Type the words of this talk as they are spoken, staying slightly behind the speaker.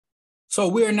So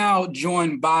we are now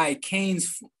joined by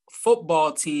Kean's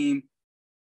football team,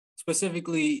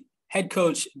 specifically head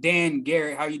coach Dan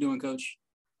Garrett. How are you doing, Coach?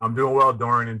 I'm doing well,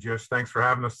 Dorian and Jess. Thanks for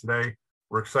having us today.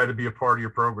 We're excited to be a part of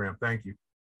your program. Thank you.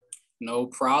 No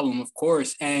problem, of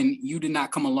course. And you did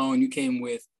not come alone. You came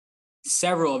with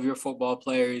several of your football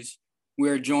players.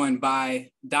 We're joined by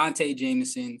Dante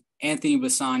Jamison, Anthony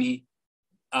Bassani,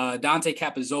 Dante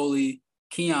Capozzoli,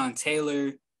 Kyeon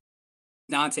Taylor,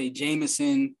 Dante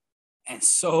Jamison, and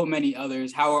so many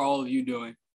others. How are all of you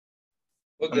doing?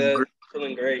 We're good.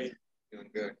 Feeling great. Feeling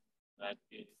good.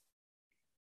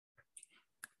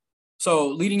 So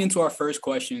leading into our first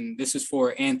question, this is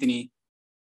for Anthony.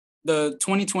 The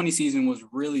 2020 season was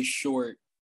really short.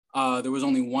 There was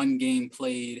only one game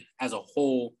played as a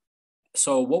whole.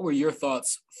 So what were your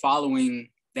thoughts following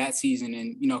that season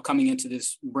and, coming into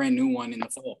this brand new one in the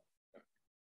fall?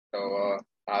 So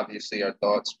obviously our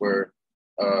thoughts were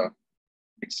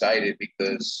excited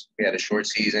because we had a short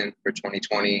season for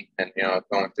 2020 and,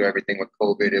 going through everything with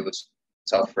COVID, it was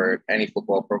tough for any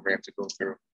football program to go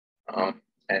through.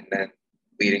 And then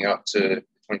leading up to the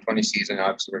 2020 season,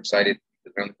 obviously we're excited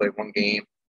because we only played one game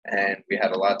and we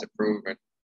had a lot to prove. And,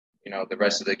 the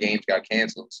rest of the games got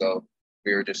canceled. So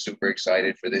we were just super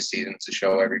excited for this season to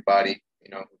show everybody,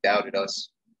 who doubted us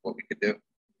what we could do.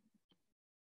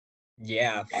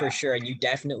 Yeah, for sure. And you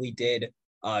definitely did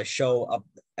show up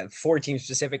 4 teams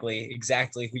specifically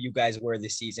exactly who you guys were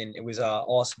this season. It was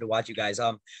awesome to watch you guys.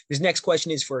 This next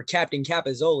question is for Captain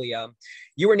Capozzoli.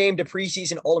 You were named a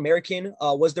preseason All-American.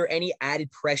 Was there any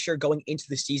added pressure going into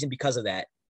the season because of that?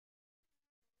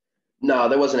 No,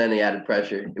 there wasn't any added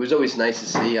pressure. It was always nice to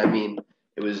see. I mean,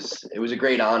 it was a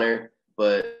great honor,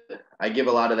 but I give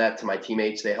a lot of that to my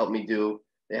teammates. They helped me do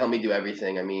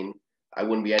everything. I mean, I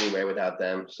wouldn't be anywhere without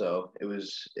them. So it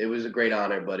was a great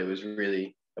honor, but it was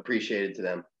really appreciated to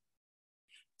them.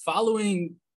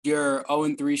 Following your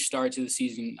 0-3 start to the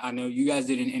season, I know you guys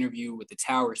did an interview with the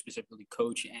Tower, specifically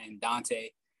Coach and Dante,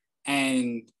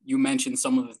 and you mentioned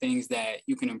some of the things that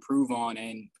you can improve on,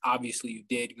 and obviously you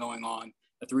did, going on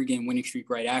a 3-game winning streak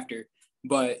right after.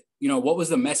 But, what was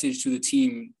the message to the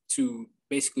team to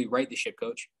basically right the ship,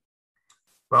 Coach?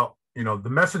 Well, the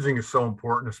messaging is so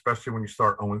important, especially when you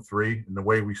start 0-3. And the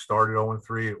way we started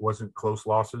 0-3, it wasn't close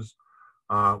losses.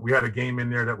 We had a game in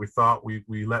there that we thought we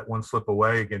let one slip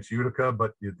away against Utica,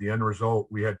 but the end result,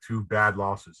 we had 2 bad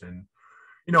losses. And,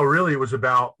 really it was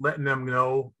about letting them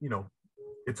know,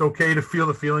 it's okay to feel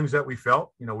the feelings that we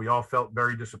felt. We all felt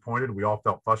very disappointed. We all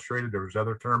felt frustrated. There was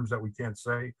other terms that we can't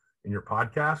say in your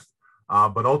podcast.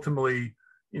 But ultimately,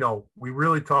 we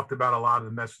really talked about a lot of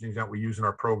the messaging that we use in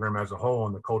our program as a whole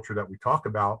and the culture that we talk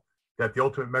about, that the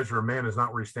ultimate measure of man is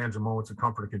not where he stands in moments of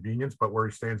comfort and convenience, but where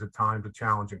he stands at times of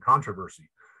challenge and controversy.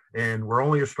 And we're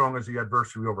only as strong as the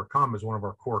adversity we overcome is one of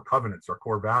our core covenants, our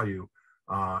core value.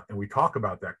 And we talk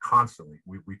about that constantly.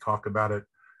 We talk about it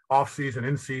off season,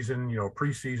 in season,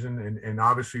 preseason, and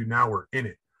obviously now we're in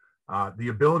it. The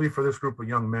ability for this group of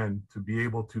young men to be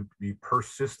able to be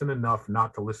persistent enough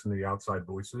not to listen to the outside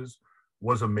voices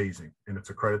was amazing. And it's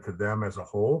a credit to them as a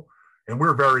whole. And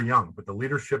we're very young, but the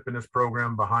leadership in this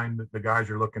program behind the guys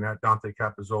you're looking at, Dante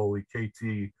Capozzoli,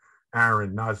 KT,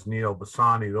 Aaron, Nas Neal,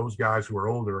 Bassani, those guys who are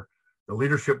older, the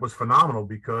leadership was phenomenal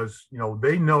because,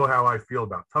 they know how I feel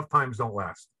about tough times don't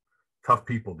last. Tough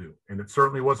people do. And it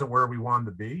certainly wasn't where we wanted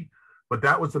to be, but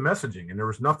that was the messaging. And there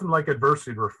was nothing like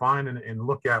adversity to refine and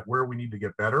look at where we need to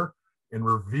get better and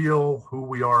reveal who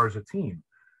we are as a team.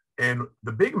 And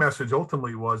the big message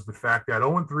ultimately was the fact that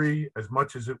 0-3, as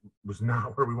much as it was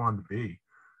not where we wanted to be,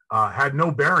 had no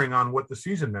bearing on what the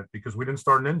season meant because we didn't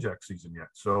start an NJAC season yet.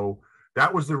 So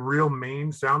that was the real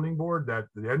main sounding board, that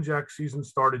the NJAC season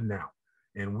started now.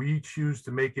 And we choose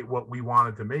to make it what we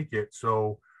wanted to make it.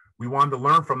 So we wanted to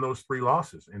learn from those 3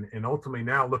 losses. And ultimately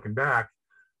now, looking back,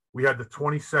 we had the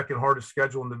 22nd hardest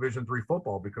schedule in Division III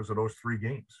football because of those 3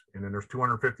 games. And then there's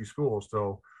 250 schools.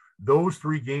 So those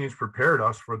 3 games prepared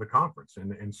us for the conference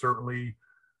and certainly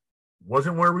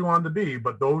wasn't where we wanted to be,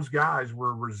 but those guys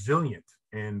were resilient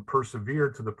and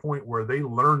persevered to the point where they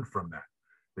learned from that.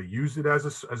 They used it as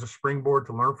a springboard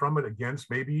to learn from it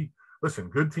against maybe,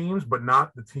 good teams, but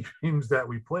not the teams that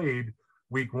we played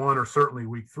week 1 or certainly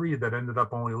week 3 that ended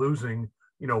up only losing,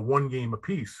 1 game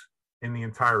apiece in the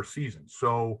entire season.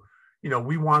 So,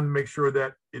 we wanted to make sure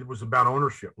that it was about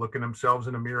ownership, looking themselves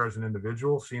in the mirror as an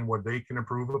individual, seeing what they can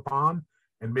improve upon,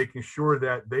 and making sure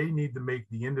that they need to make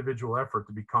the individual effort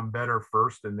to become better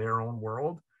first in their own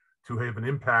world to have an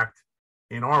impact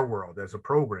in our world as a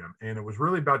program. And it was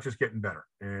really about just getting better.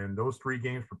 And those 3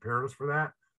 games prepared us for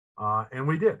that. And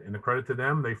we did. And the credit to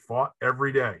them, they fought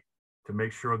every day to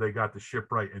make sure they got the ship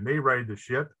right. And they righted the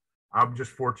ship I'm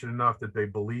just fortunate enough that they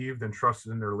believed and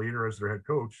trusted in their leader as their head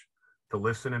coach to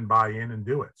listen and buy in and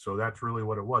do it. So that's really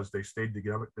what it was. They stayed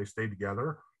together. They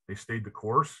stayed the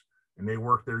course, and they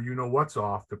worked their what's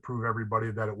off to prove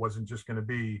everybody that it wasn't just going to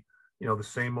be, the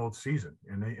same old season.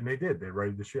 And they did. They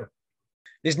righted the ship.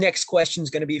 This next question is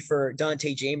going to be for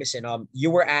Dante Jamison.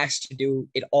 You were asked to do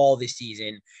it all this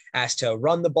season, asked to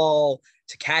run the ball,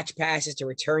 to catch passes, to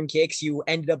return kicks. You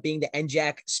ended up being the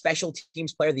NJAC Special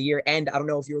Teams Player of the Year. And I don't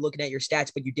know if you were looking at your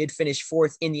stats, but you did finish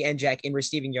 4th in the NJAC in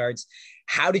receiving yards.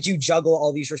 How did you juggle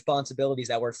all these responsibilities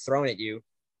that were thrown at you?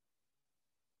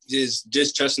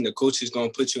 Just trusting the coach who's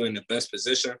going to put you in the best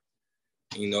position,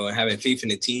 and having faith in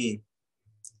the team.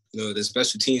 The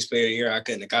Special Teams Player of the Year, I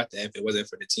couldn't have got that if it wasn't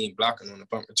for the team blocking on the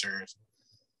punt returns.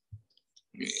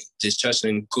 Just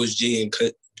trusting Coach G and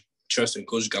trusting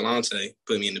Coach Galante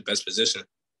put me in the best position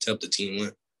to help the team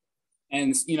win.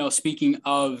 And, speaking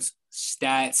of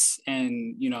stats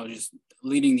and, just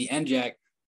leading the NJAC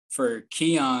for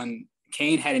Kean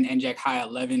had an NJAC high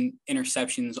 11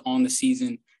 interceptions on the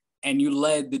season, and you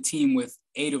led the team with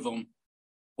 8 of them.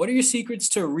 What are your secrets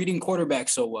to reading quarterbacks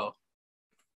so well?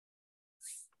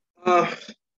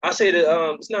 I say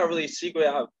that it's not really a secret.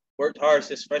 I've worked hard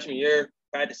since freshman year,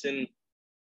 practicing.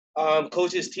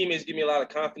 Coaches, teammates give me a lot of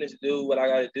confidence to do what I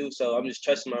got to do. So I'm just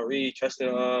trusting my read,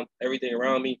 trusting everything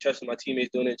around me, trusting my teammates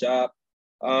doing their job.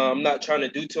 I'm not trying to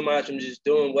do too much. I'm just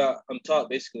doing what I'm taught,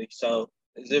 basically. So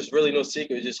there's really no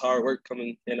secret. It's just hard work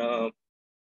coming and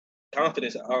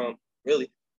confidence,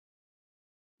 really.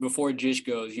 Before Jish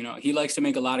goes, he likes to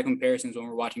make a lot of comparisons when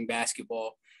we're watching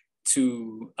basketball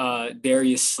to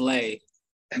Darius Slay.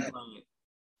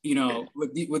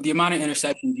 With the amount of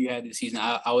interceptions you had this season,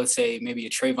 I would say maybe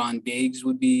a Trayvon Diggs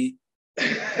would be.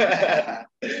 I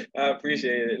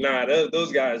appreciate it. Nah,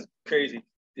 those guys crazy.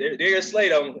 They're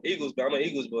Slade. I'm an Eagles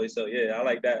boy, so yeah, I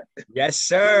like that. Yes,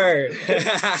 sir.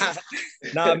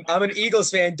 I'm an Eagles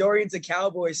fan. Dorian's a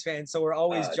Cowboys fan, so we're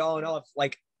always jawing off.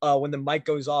 Like when the mic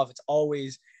goes off, it's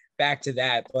always back to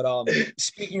that. But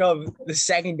speaking of the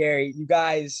secondary, you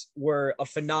guys were a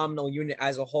phenomenal unit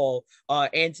as a whole.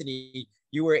 Anthony,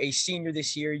 you were a senior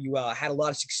this year. You had a lot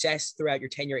of success throughout your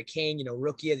tenure at Kean,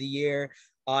 rookie of the year.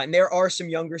 And there are some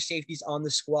younger safeties on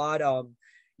the squad.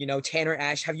 Tanner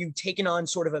Ash, have you taken on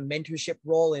sort of a mentorship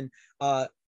role? And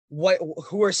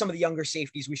who are some of the younger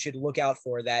safeties we should look out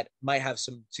for that might have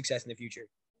some success in the future?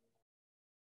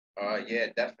 Yeah,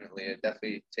 definitely. I've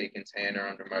definitely taken Tanner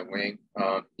under my wing.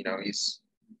 He's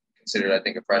considered, I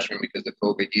think, a freshman because of the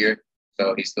COVID year.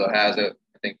 So he still has, 3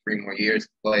 more years to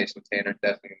play. So Tanner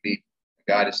definitely going to be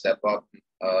a guy to step up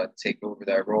and take over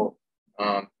that role.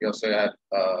 We also have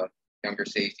younger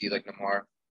safeties like Lamar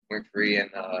Winfrey and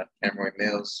Cameron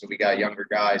Mills. So we got younger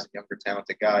guys, younger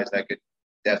talented guys that could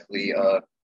definitely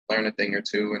learn a thing or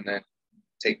two and then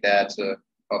take that to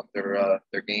up their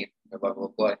game, their level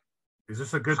of play. Is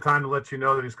this a good time to let you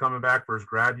know that he's coming back for his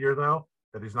grad year, though?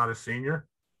 That he's not a senior?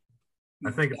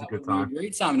 I think it's a good time.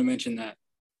 Great time to mention that.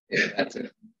 Yeah, that's it.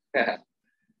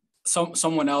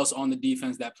 Someone else on the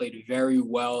defense that played very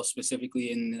well,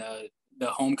 specifically in the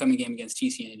homecoming game against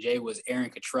TCNJ, was Aaron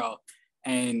Cottrell.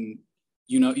 And,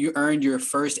 you earned your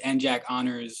first NJAC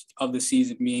honors of the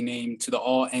season, being named to the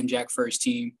all NJAC first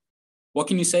team. What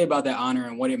can you say about that honor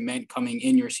and what it meant coming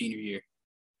in your senior year?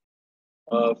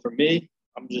 For me,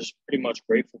 I'm just pretty much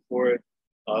grateful for it.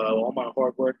 All my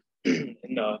hard work in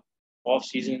the off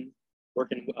season,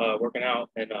 working out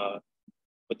and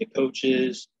with the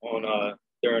coaches on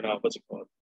during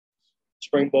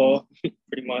spring ball.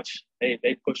 Pretty much,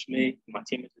 they pushed me. My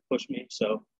teammates pushed me.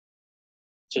 So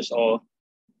just all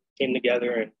came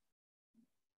together and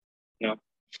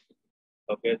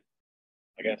felt good,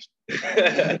 I guess.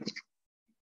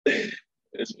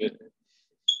 It's good.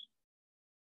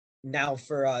 Now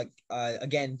for,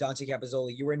 again, Dante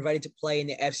Capozzoli, you were invited to play in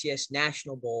the FCS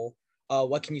National Bowl.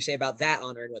 What can you say about that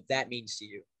honor and what that means to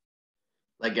you?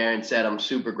 Like Aaron said, I'm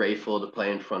super grateful to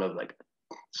play in front of like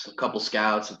a couple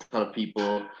scouts, a ton of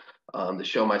people, to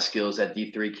show my skills that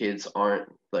D3 kids aren't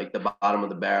like the bottom of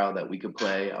the barrel that we could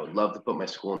play. I would love to put my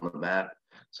school on the map.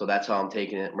 So that's how I'm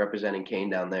taking it, representing Kean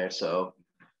down there. So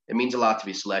it means a lot to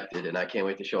be selected, and I can't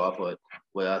wait to show off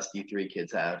what us D3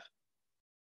 kids have.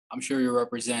 I'm sure you'll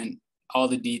represent all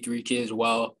the D3 kids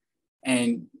well.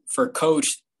 And for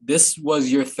Coach, this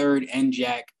was your third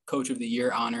NJAC Coach of the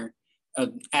Year honor,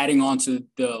 adding on to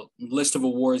the list of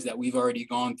awards that we've already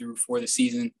gone through for the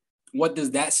season. What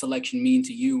does that selection mean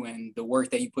to you and the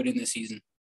work that you put in this season?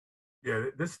 Yeah,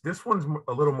 this one's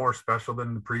a little more special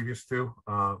than the previous two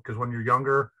because when you're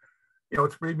younger,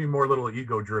 it's maybe more a little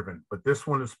ego-driven. But this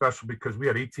one is special because we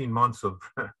had 18 months of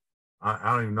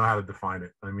I don't even know how to define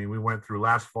it. I mean, we went through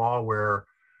last fall where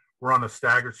we're on a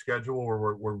staggered schedule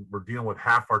where we're dealing with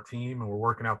half our team and we're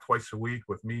working out twice a week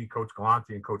with me, Coach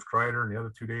Galante, and Coach Kreider, and the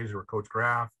other 2 days are Coach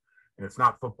Graff. And it's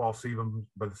not football season,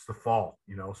 but it's the fall,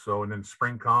 So, and then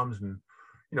spring comes, and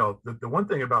the one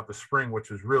thing about the spring,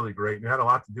 which is really great, and it had a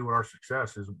lot to do with our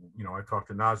success, is I talked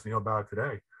to Nas Neal about it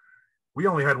today. We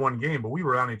only had one game, but we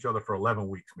were on each other for 11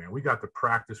 weeks, man. We got to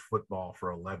practice football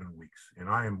for 11 weeks.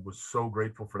 And was so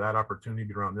grateful for that opportunity to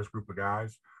be around this group of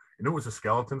guys. And it was a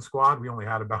skeleton squad. We only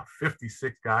had about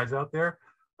 56 guys out there.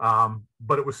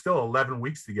 But it was still 11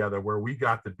 weeks together where we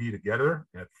got to be together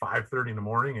at 5:30 in the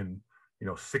morning and,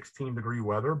 16-degree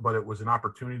weather. But it was an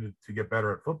opportunity to get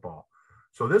better at football.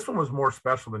 So this one was more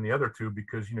special than the other two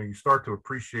because, you start to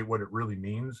appreciate what it really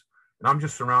means. And I'm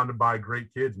just surrounded by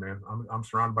great kids, man. I'm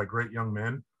surrounded by great young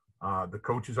men. The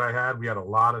coaches I had, we had a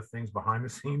lot of things behind the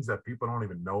scenes that people don't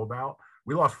even know about.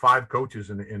 We lost 5 coaches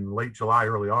in late July,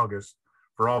 early August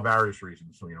for all various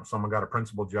reasons. So, someone got a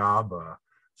principal job,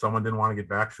 someone didn't want to get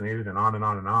vaccinated, and on and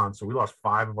on and on. So we lost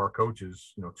 5 of our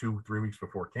coaches, 2-3 weeks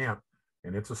before camp.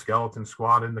 And it's a skeleton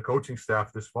squad in the coaching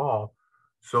staff this fall.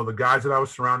 So the guys that I was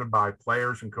surrounded by,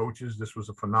 players and coaches, this was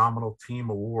a phenomenal team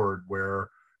award where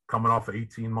coming off of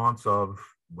 18 months of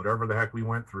whatever the heck we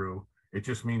went through, it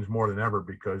just means more than ever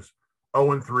because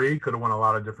 0-3 could have went a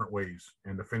lot of different ways.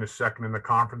 And to finish second in the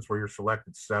conference where you're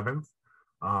selected 7th,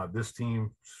 this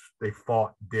team, they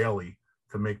fought daily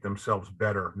to make themselves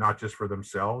better, not just for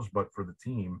themselves, but for the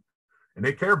team. And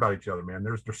they care about each other, man.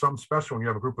 There's something special when you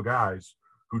have a group of guys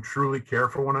who truly care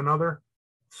for one another.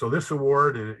 So this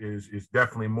award is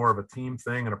definitely more of a team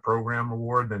thing and a program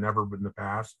award than ever in the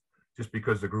past. Just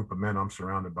because the group of men I'm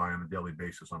surrounded by on a daily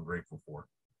basis, I'm grateful for.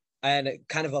 And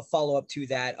kind of a follow-up to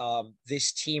that,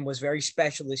 this team was very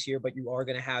special this year, but you are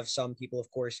going to have some people, of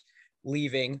course,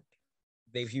 leaving.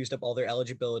 They've used up all their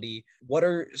eligibility. What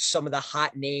are some of the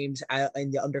hot names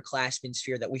in the underclassmen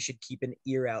sphere that we should keep an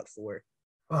ear out for?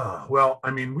 Well,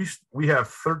 I mean, we have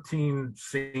 13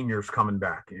 seniors coming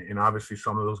back, and obviously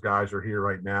some of those guys are here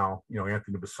right now.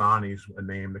 Anthony Bassani's a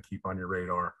name to keep on your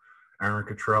radar. Aaron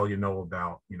Cottrell, you know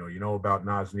about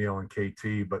Nas Neal and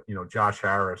KT, but, Josh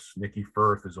Harris, Nicky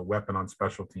Firth is a weapon on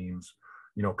special teams.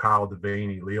 Kyle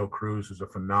Devaney, Leo Cruz is a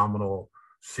phenomenal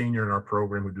senior in our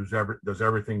program who does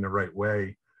everything the right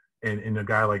way. And a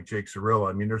guy like Jake Zarilla.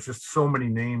 I mean, there's just so many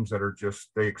names that are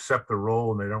they accept the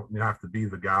role and they don't have to be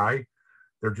the guy.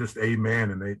 They're just a man,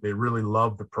 and they really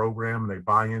love the program. They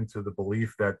buy into the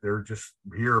belief that they're just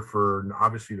here for,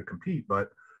 obviously, to compete, but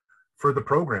for the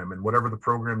program and whatever the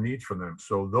program needs from them.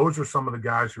 So those are some of the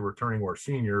guys who are returning who are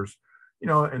seniors,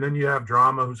 and then you have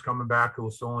Drama who's coming back, who will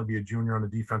still only be a junior on the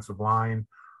defensive line.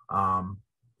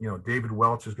 David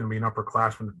Welch is going to be an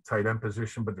upperclassman at the tight end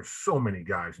position, but there's so many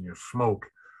guys, and Smoke,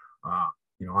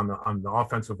 on the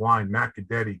offensive line, Matt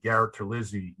Guidetti, Garrett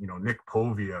Terlizzi, Nick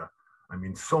Povia. I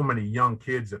mean, so many young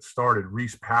kids that started,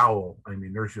 Reese Powell. I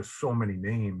mean, there's just so many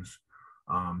names.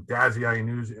 Dazzy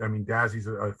Dazzy's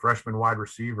a freshman wide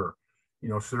receiver.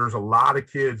 So there's a lot of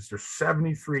kids. There's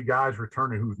 73 guys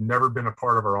returning who've never been a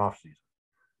part of our offseason.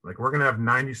 Like, we're going to have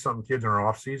 90-something kids in our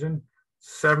offseason.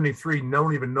 73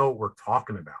 don't even know what we're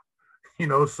talking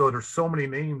about. So there's so many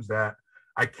names that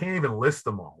I can't even list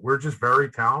them all. We're just very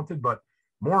talented. But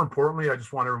more importantly, I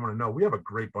just want everyone to know we have a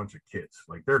great bunch of kids.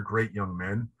 Like, they're great young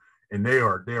men, and they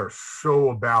are so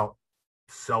about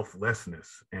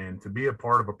selflessness. And to be a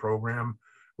part of a program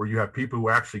where you have people who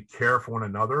actually care for one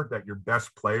another, that your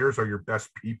best players are your best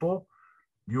people,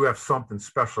 you have something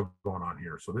special going on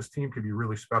here. So this team could be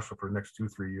really special for the next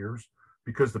 2-3 years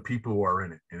because the people who are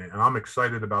in it. And I'm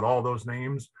excited about all those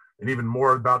names and even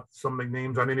more about some of the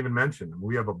names I didn't even mention.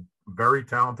 We have a very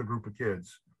talented group of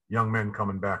kids, young men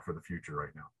coming back for the future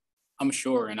right now. I'm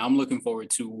sure. And I'm looking forward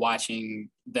to watching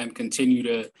them continue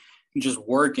to just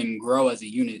work and grow as a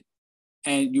unit.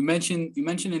 And you mentioned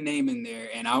a name in there,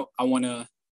 and I want to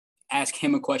ask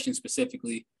him a question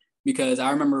specifically because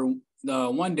I remember the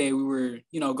one day we were,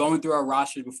 going through our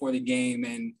roster before the game,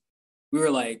 and we were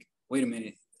like, wait a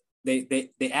minute,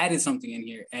 they added something in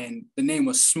here, and the name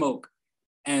was Smoke.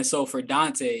 And so for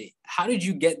Donte, how did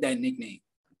you get that nickname?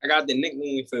 I got the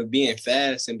nickname for being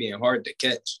fast and being hard to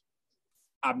catch.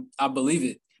 I believe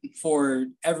it. For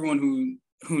everyone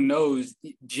who knows,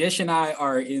 Jish and I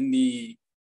are in the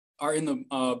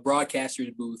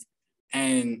broadcaster's booth,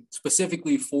 and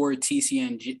specifically for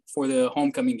TCN for the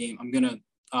homecoming game, I'm gonna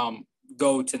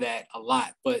go to that a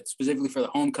lot, but specifically for the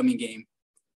homecoming game,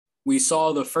 we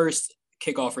saw the first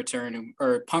kickoff return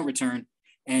or punt return,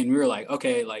 and we were like,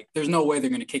 okay, like there's no way they're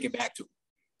gonna kick it back to him.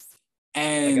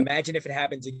 And like, imagine if it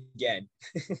happens again.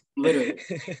 Literally.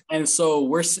 And so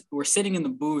we're sitting in the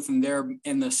booth, and they're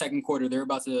in the second quarter. They're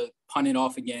about to punt it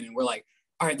off again, and we're like,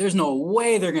 all right, there's no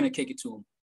way they're gonna kick it to him,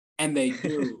 and they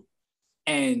do.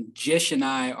 And Jish and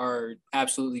I are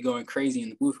absolutely going crazy in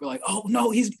the booth. We're like, oh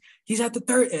no, he's at the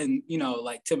 30, and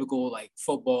like typical like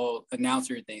football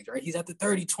announcer things, right? He's at the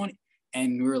 30, 20,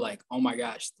 and we were like, oh my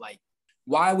gosh, like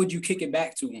why would you kick it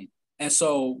back to him? And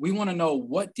so we want to know,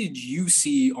 what did you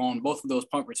see on both of those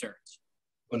punt returns?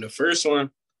 On the first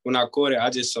one, when I caught it, I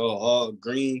just saw all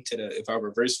green if I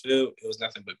reverse field, it was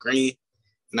nothing but green.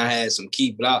 And I had some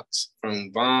key blocks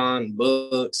from Vaughn,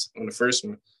 Bucks on the first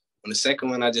one. On the second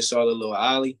one, I just saw the little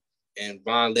ollie, and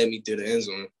Vaughn led me through the end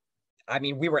zone. I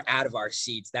mean, we were out of our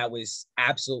seats. That was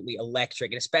absolutely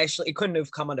electric. And especially, it couldn't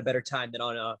have come on a better time than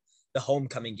on the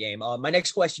homecoming game. My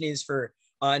next question is for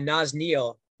Nas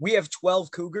Neal. We have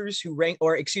 5 Cougars who ranked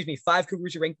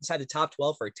inside the top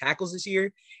 12 for tackles this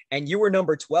year. And you were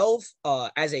number 12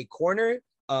 as a corner,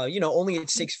 only at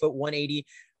 6 foot 180.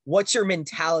 What's your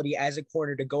mentality as a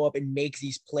corner to go up and make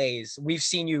these plays? We've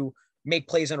seen you make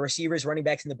plays on receivers, running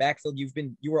backs in the backfield.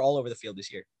 You were all over the field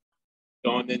this year.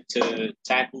 Going into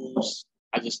tackles,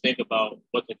 I just think about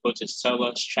what the coaches tell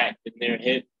us, tracking their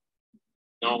hip,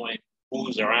 knowing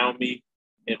who's around me.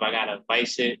 If I got to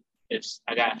vice it, if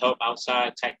I got help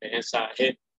outside, tack the inside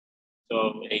hip.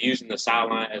 So, and using the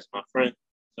sideline as my friend.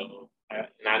 So, and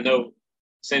I know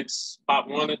since Pop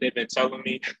Warner, they've been telling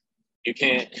me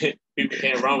people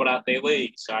can't run without their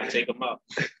legs. So I take them up.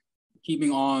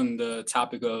 Keeping on the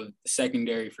topic of the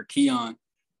secondary for Keon,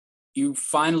 you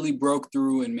finally broke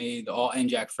through and made the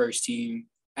All-NJAC first team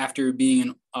after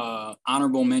being an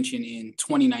honorable mention in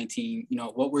 2019.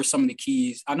 What were some of the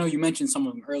keys? I know you mentioned some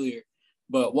of them earlier,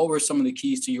 but what were some of the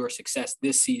keys to your success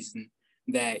this season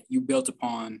that you built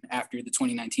upon after the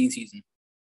 2019 season?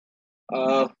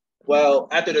 Well,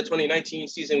 after the 2019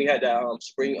 season, we had that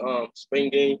spring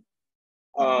game.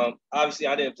 Obviously,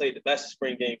 I didn't play the best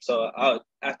spring game, so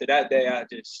after that day, I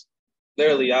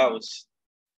was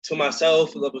to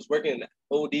myself. I was working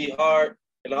OD hard,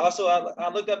 and also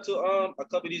I looked up to a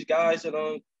couple of these guys and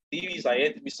DBs like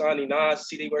Anthony Bassani, Nas,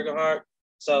 see they working hard.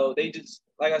 So they just,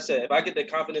 like I said, if I get the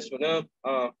confidence from them,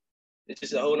 it's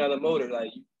just a whole nother motor.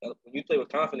 Like when you play with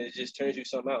confidence, it just turns you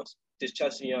something else. Just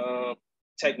trusting your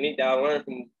technique that I learned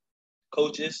from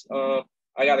coaches.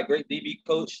 I got a great DB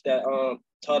coach that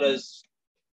taught us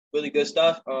really good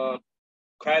stuff.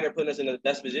 Kreider put us in the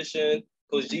best position.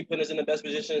 Coach G put us in the best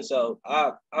position. So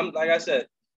I'm like I said,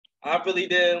 I really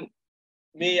did.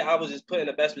 I was just put in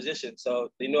the best position. So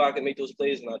they knew I could make those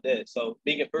plays, and I did. So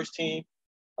being a first team,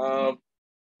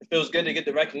 it feels good to get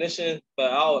the recognition.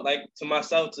 But I would like to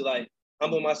myself to like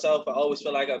humble myself. I always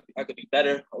feel like I could be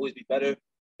better. Always be better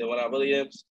than what I really am.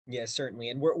 Yeah, certainly.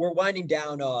 And we're winding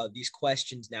down these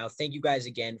questions now. Thank you guys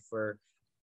again for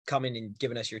coming and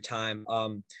giving us your time.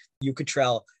 You,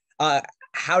 Cottrell,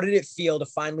 how did it feel to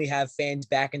finally have fans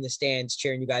back in the stands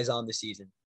cheering you guys on this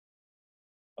season?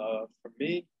 For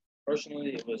me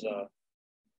personally, it was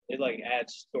it like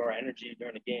adds to our energy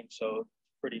during the game, so it's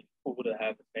pretty cool to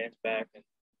have the fans back. And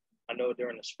I know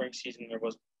during the spring season there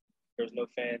was no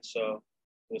fans, so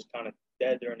it was kind of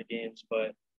dead during the games,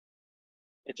 but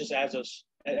it just adds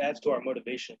to our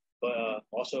motivation. But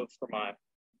also for my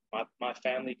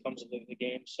family comes to the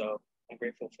game, so I'm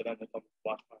grateful for them to come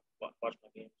watch my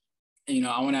games. And,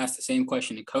 I want to ask the same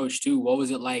question to Coach too. What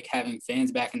was it like having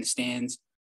fans back in the stands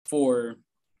for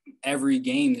every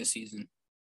game this season?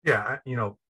 Yeah,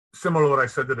 similar to what I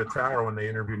said to the Tower when they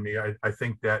interviewed me, I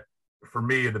think that for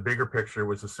me, the bigger picture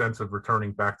was a sense of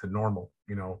returning back to normal.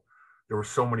 There were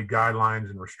so many guidelines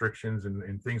and restrictions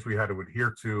and things we had to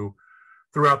adhere to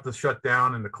throughout the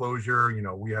shutdown and the closure.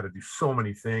 We had to do so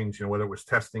many things, whether it was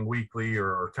testing weekly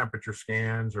or temperature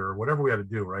scans or whatever we had to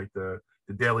do, right? The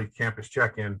daily campus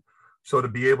check-in. So to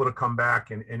be able to come back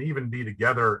and even be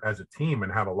together as a team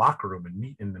and have a locker room and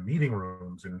meet in the meeting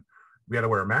rooms, and we had to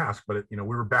wear a mask, but we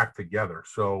were back together.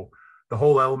 So the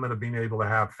whole element of being able to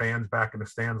have fans back in the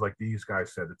stands, like these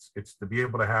guys said, it's to be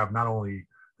able to have not only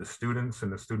the students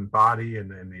and the student body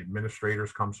and the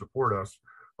administrators come support us,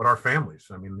 but our families.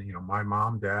 I mean, my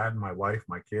mom, dad, my wife,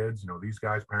 my kids, these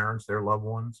guys' parents, their loved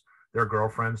ones, their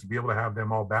girlfriends, to be able to have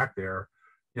them all back there,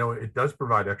 it does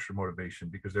provide extra motivation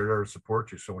because they're there to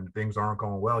support you. So when things aren't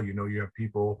going well, you have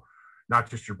people, not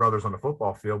just your brothers on the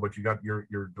football field, but you got your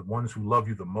the ones who love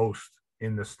you the most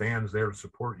in the stands there to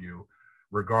support you,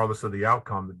 regardless of the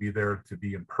outcome. To be there, to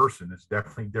be in person, is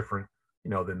definitely different,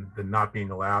 than not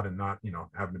being allowed and not,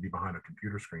 having to be behind a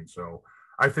computer screen. So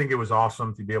I think it was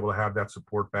awesome to be able to have that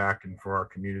support back, and for our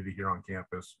community here on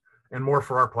campus, and more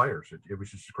for our players. It was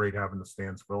just great having the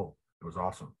stands full. It was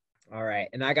awesome. All right.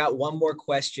 And I got one more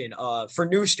question. For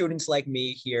new students like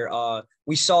me here,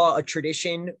 we saw a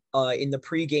tradition in the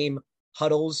pregame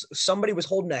huddles. Somebody was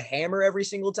holding a hammer every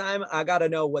single time. I got to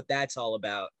know what that's all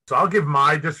about. So I'll give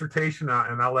my dissertation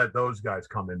and I'll let those guys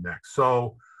come in next.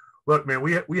 So look, man,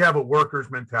 we have a worker's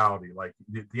mentality. Like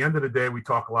at the end of the day, we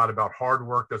talk a lot about hard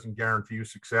work doesn't guarantee you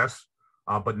success,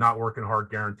 but not working hard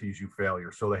guarantees you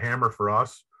failure. So the hammer for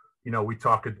us, we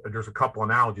talk, there's a couple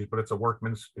analogies, but it's a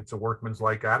workman's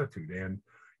like attitude. And,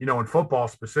 in football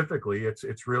specifically,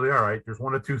 it's really, all right, there's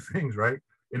one of two things, right?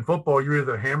 In football, you're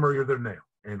either the hammer or you're the nail,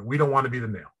 and we don't want to be the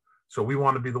nail. So we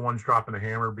want to be the ones dropping the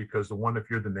hammer, because if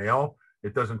you're the nail,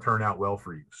 it doesn't turn out well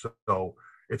for you. So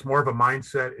it's more of a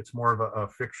mindset. It's more of a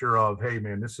fixture of, hey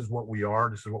man, this is what we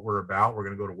are. This is what we're about. We're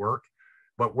going to go to work,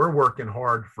 but we're working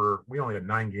hard we only had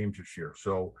 9 games this year.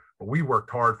 But we worked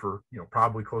hard for,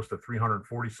 probably close to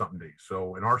 340 something days.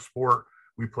 So in our sport,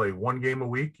 we play 1 game a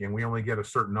week and we only get a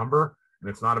certain number, and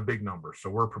it's not a big number. So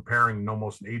we're preparing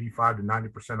almost 85 to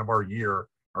 90% of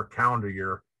our calendar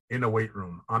year in a weight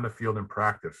room, on the field, in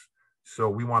practice. So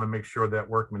we want to make sure that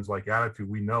workman's like attitude,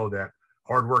 we know that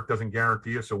hard work doesn't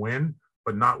guarantee us a win,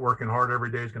 but not working hard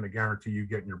every day is going to guarantee you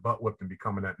getting your butt whipped and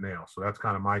becoming that nail. So that's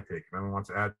kind of my take. If anyone wants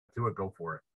to add to it, go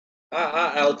for it.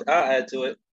 I'll add to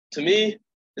it. To me,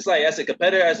 it's like, as a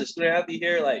competitor, as a student athlete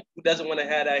here, like, who doesn't want to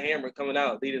have that hammer coming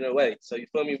out, leading the way? So you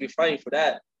feel me? We're fighting for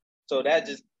that. So that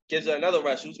just gives it another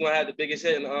rush. Who's going to have the biggest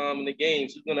hit in the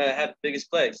games? Who's going to have the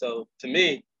biggest play? So to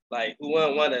me, like, who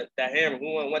wouldn't want that hammer?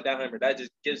 Who wouldn't want that hammer? That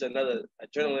just gives another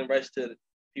adrenaline rush to the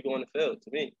people on the field,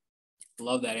 to me.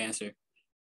 Love that answer.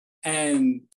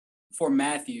 And for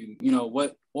Matthew,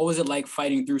 what was it like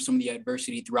fighting through some of the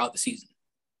adversity throughout the season?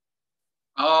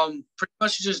 Pretty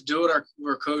much just do what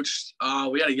we're coached.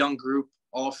 We had a young group,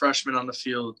 all freshmen on the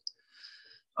field.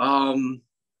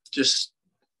 Just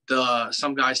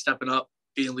some guys stepping up,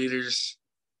 being leaders,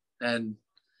 and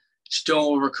just doing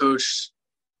what we're coached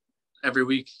every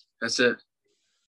week. That's it.